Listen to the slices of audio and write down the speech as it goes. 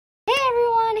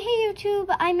YouTube,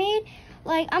 I made,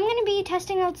 like, I'm going to be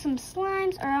testing out some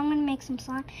slimes, or I'm going to make some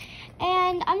slime.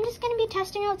 And I'm just going to be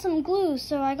testing out some glue.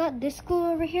 So I got this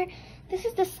glue over here. This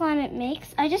is the slime it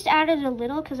makes. I just added a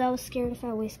little because I was scared if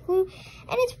I waste glue.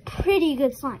 And it's pretty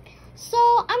good slime. So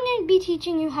I'm going to be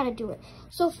teaching you how to do it.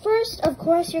 So first, of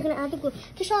course, you're going to add the glue.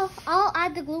 Kishal, I'll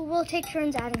add the glue. We'll take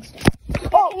turns adding stuff.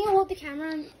 Oh, can you hold the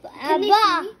camera? Can they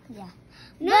see me? Yeah.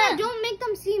 No, don't make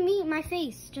them see me, my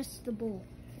face, just the bowl.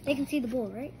 They can see the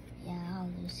bowl, right? Yeah,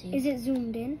 I'll see. Is it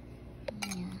zoomed in?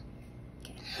 Yeah.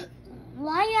 Okay.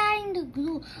 Why are you adding the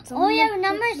glue? Yeah,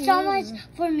 remember so much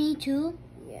for me too?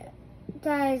 Yeah.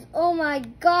 Guys, oh my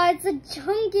god, it's a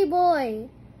chunky boy.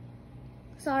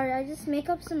 Sorry, I just make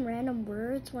up some random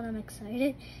words when I'm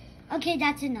excited. Okay,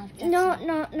 that's enough. No.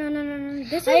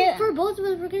 This is for both of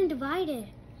us. We're going to divide it.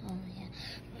 Oh,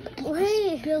 yeah.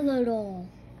 Wait. Spill it all.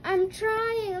 I'm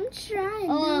trying.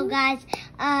 Oh, guys.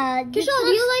 Kishal, do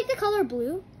you like the color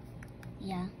blue?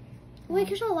 Yeah. Wait,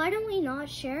 Kishal, why don't we not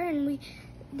share and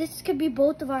this could be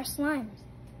both of our slimes.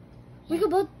 We could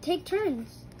both take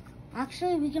turns.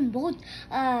 Actually, we can both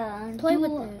play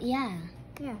with it. Yeah.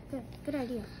 Yeah, good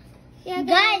idea. Yeah,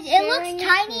 guys, it looks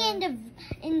tiny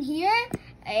in here,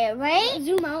 right?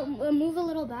 Zoom out, move a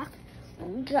little back.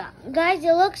 Guys,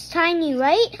 it looks tiny,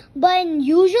 right? But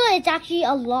usually it's actually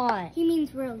a lot. He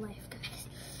means real life, guys.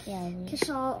 Yeah.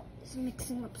 Kishal is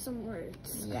mixing up some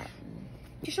words. Yeah.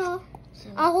 Kishal,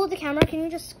 I'll hold the camera. Can you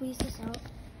just squeeze this out?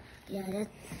 Yeah, that's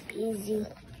easy.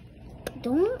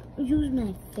 Don't use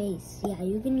my face. Yeah,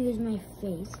 you can use my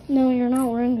face. No, you're not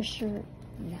wearing a shirt.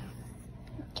 No.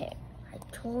 Okay. I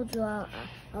told you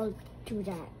I'll do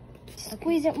that.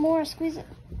 Squeeze it more, squeeze it.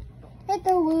 Hit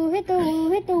the woo, hit the woo,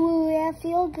 hit the woo. Yeah,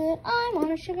 feel good. I'm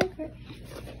on a sugar crush.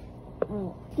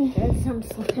 Oh, there's some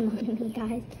slime on me,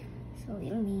 guys.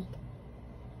 Silly me.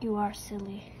 You are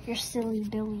silly. You're silly,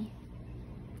 Billy.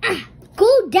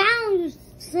 Go down, you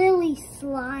silly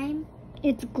slime.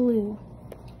 It's glue.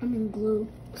 I'm in glue.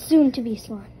 Soon to be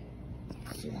slime.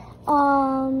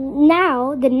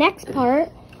 Now the next part.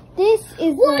 This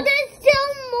is. Well, there's still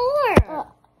more.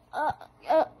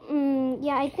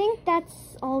 Yeah, I think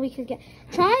that's all we could get.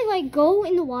 Try like go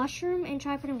in the washroom and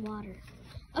try putting water.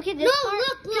 Okay, this part.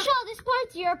 Look. Kishal, this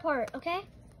part's your part. Okay.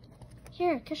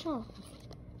 Here, Kishal.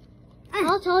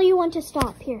 I'll tell you when to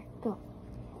stop. Here, go.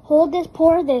 Hold this.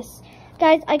 Pour this,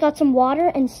 guys. I got some water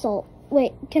and salt.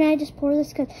 Wait, can I just pour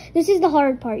this? Cause this is the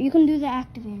hard part. You can do the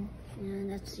activating. Yeah,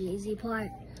 that's the easy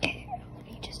part. Okay, let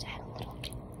me just add a little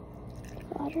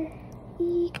water.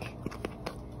 Eek.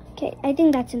 Okay, I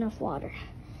think that's enough water.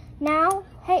 Now,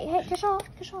 hey, Kishal.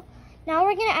 Now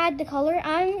we're gonna add the color.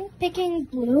 I'm picking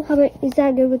blue. How about, is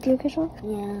that good with you, Kishal?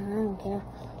 Yeah, I don't care.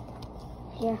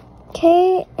 Yeah.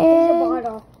 Okay, Here's a and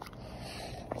bottle.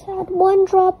 let's add 1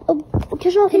 drop of.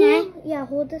 Kishal, Can I? Yeah,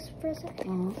 hold this for a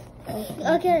second.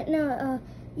 Oh. Okay, no,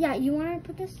 yeah, you wanna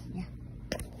put this? Yeah.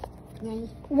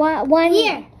 One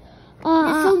here.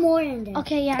 There's still more in there.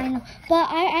 Okay, yeah, I know. But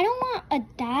I don't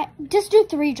want that. Just do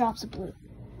 3 drops of blue.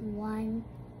 1,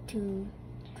 2,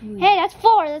 3. Hey, that's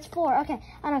 4. Okay,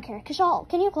 I don't care. Kishal,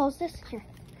 can you close this? Here.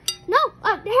 No,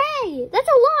 hey, that's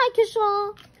a lie,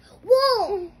 Kishal.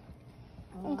 Whoa.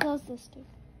 And close this too.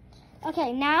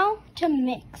 Okay, now to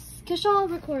mix. Kishal,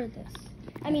 record this.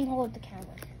 I mean, hold the camera.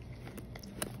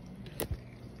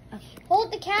 Okay.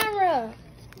 Hold the camera.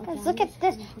 Okay, Guys, look at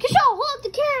this. Kishal, hold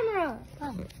the camera.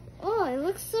 Oh, it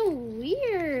looks so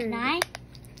weird. Nice.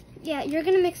 Yeah, you're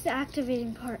gonna mix the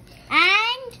activating part.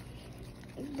 And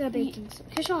The baking soda.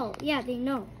 Kishal, yeah, they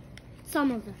know.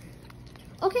 Some of them.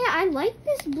 Okay, I like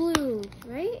this blue,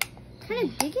 right? Kind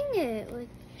of digging it. Like,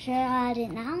 should I add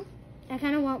it now? I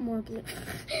kind of want more blue.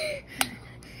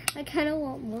 I kind of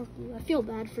want more blue. I feel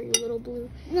bad for you, little blue.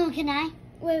 No, can I?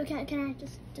 Wait, can I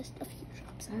just a few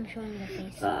drops? I'm showing your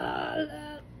face.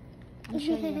 I'm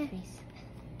showing your face.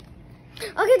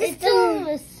 Okay, this It's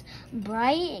still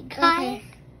bright, kind. Okay.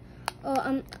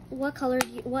 Oh, what color?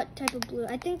 What type of blue?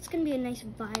 I think it's gonna be a nice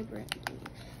vibrant blue.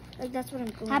 Like that's what I'm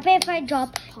going. Happy if I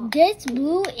drop this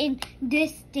blue in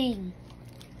this thing.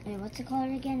 Wait, what's it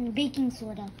called again? Baking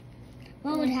soda.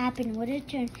 What would happen? Would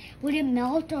it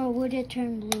melt or would it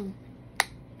turn blue?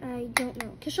 I don't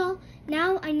know. Kishal,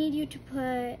 now I need you to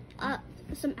put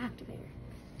some activator.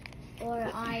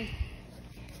 Or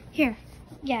Here.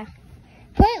 Yeah.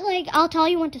 Put like, I'll tell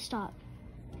you when to stop.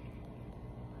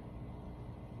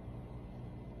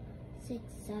 6,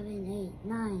 7, 8,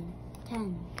 9,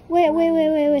 10.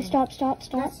 Wait. Stop.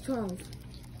 That's 12.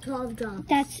 12 drops.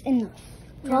 That's enough.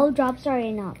 12 drops are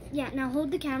enough. Yeah, now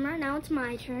hold the camera. Now it's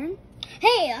my turn.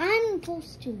 Hey, I'm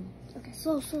supposed to. Okay,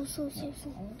 slow.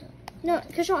 Hold up. No,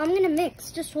 Kishal, I'm gonna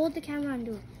mix. Just hold the camera and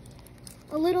do it.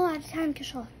 A little at a time,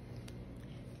 Kishal.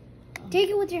 Take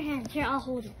it with your hands. Here, I'll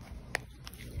hold it.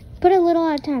 Put a little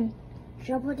at a time.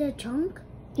 Should I put a chunk?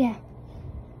 Yeah.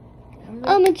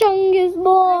 I'm a chungus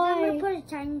boy. I'm gonna put a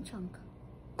tiny chunk.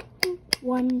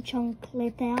 One chunk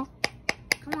little.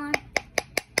 Come on.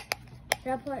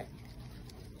 Should I put?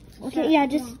 Okay, yeah,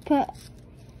 just put.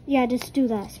 Yeah, just do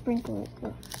that. Sprinkle it.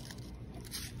 Go.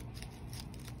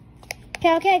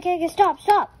 Okay. Stop.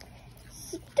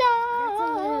 That's a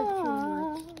little too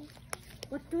much.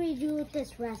 What do we do with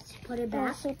this rest? Put it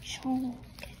back? That's a chunk.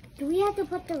 Do we have to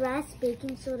put the rest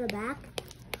baking soda back?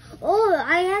 Oh,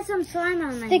 I had some slime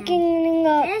on my hand. Thickening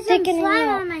up. I had some slime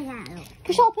on my hand.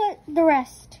 Kishal, put the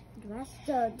rest. The rest?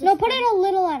 No, put it a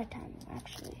little at a time,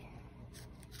 actually.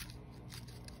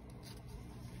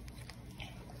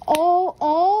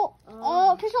 Oh.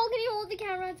 Kishal, can you hold the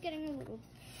camera? It's getting a little.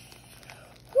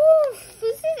 Whew,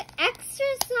 this is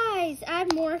exercise.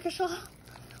 Add more, Kishal.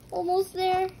 Almost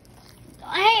there.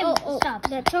 Stop.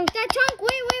 That chunk.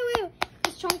 Wait.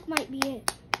 This chunk might be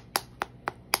it.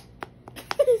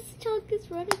 This chunk is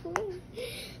running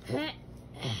away.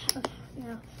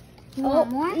 No. You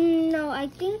want more? No, I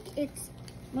think it's.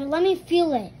 Well, let me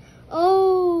feel it.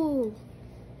 Oh.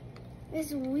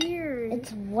 It's weird.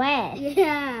 It's wet.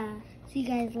 Yeah. See,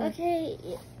 guys, look. Okay.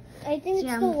 I think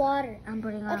it's the water. I'm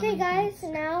putting on Okay, my guys. pants.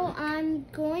 Now I'm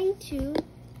going to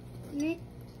make.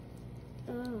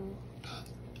 Oh.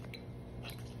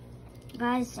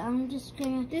 Guys, I'm just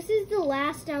gonna. This is the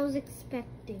last I was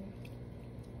expecting.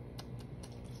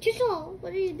 Kishal,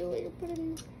 what are you doing? Put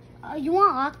in. You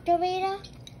want activator?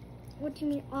 What do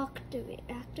you mean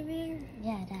activator?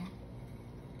 Yeah, that.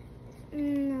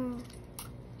 No.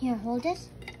 Here, hold this.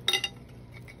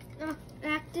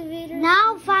 Activator.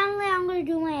 Now, finally, I'm gonna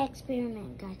do my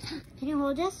experiment, guys. Can you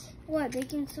hold this? What?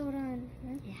 Baking soda and.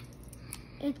 Huh? Yeah.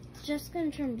 It's just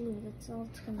gonna turn blue. That's all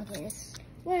it's gonna do. This.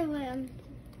 Wait.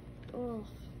 Oh.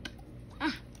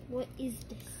 What is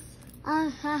this?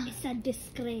 It's a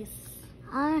disgrace.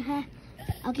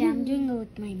 Okay, I'm doing it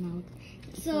with my mouth.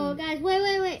 So, guys,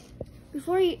 wait.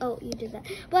 Before you, you did that.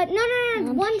 But no.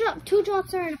 1 drop, 2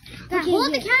 drops are enough. Guys, Okay,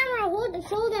 hold the camera,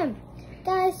 show them.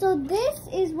 Guys, so this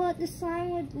is what the slime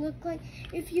would look like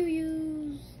if you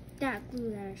use that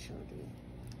glue that I showed you.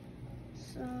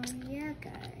 So, yeah,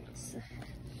 guys.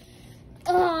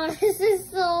 Oh, this is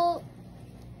so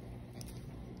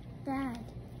bad.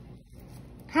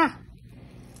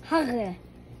 Hug it.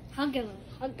 Hug it.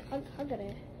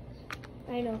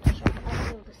 I know, I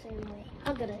feel the same way.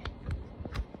 Hug it.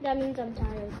 That means I'm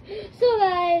tired. So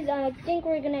guys, I think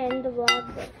we're gonna end the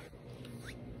vlog.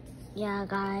 Yeah,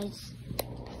 guys.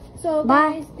 So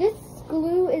Bye. guys, this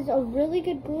glue is a really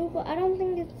good glue, but I don't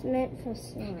think it's meant for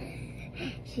slime.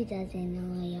 She doesn't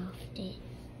know I offed it.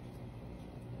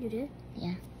 You did?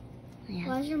 Yeah.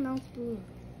 Why is your mouth blue?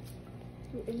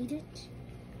 You ate it?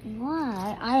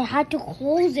 Why? I had to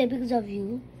close it because of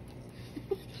you.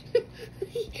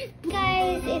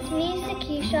 Guys, it's me,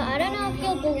 Sakisha. I don't know if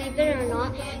you'll believe it or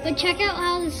not, but check out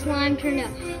how the slime turned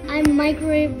out. I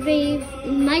microwaved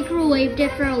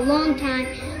it for a long time.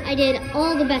 I did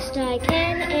all the best I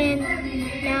can, and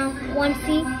now, want to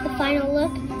see the final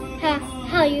look?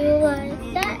 How you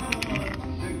like that?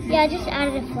 Yeah, I just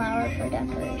added a flower for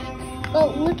decoration.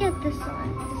 But look at the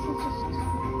slime. This is just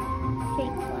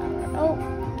fake flower. Oh,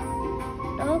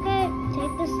 okay.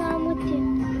 Take the slime with you.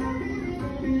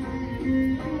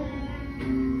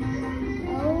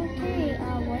 Okay, I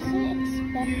wasn't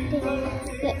expecting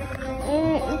that.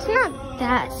 It's not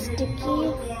that sticky.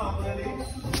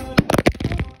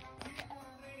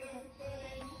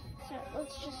 So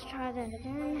let's just try that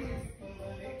again.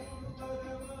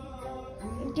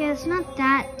 Yeah, it's not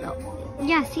that.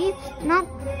 Yeah, see, it's not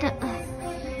that.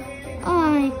 Oh,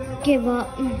 I give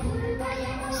up.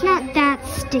 It's not that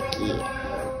sticky.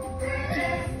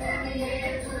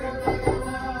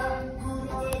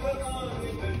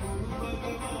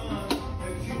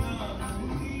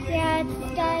 Yeah,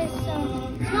 guys,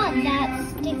 it's not that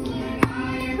sticky.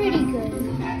 Pretty good.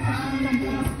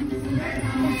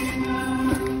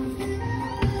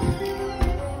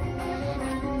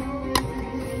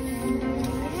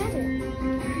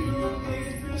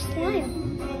 Slime.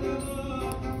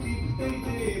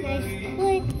 Nice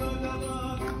click.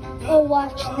 Oh,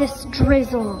 watch this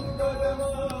drizzle.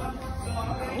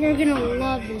 You're gonna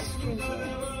love this drizzle.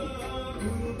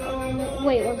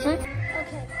 Wait, one sec.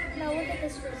 Okay, now look at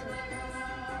this drizzle.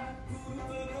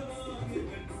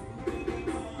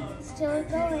 Still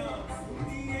going.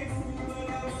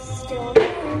 Still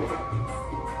going.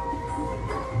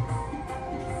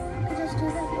 Just do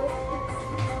that.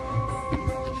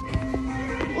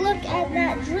 Look at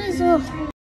that drizzle.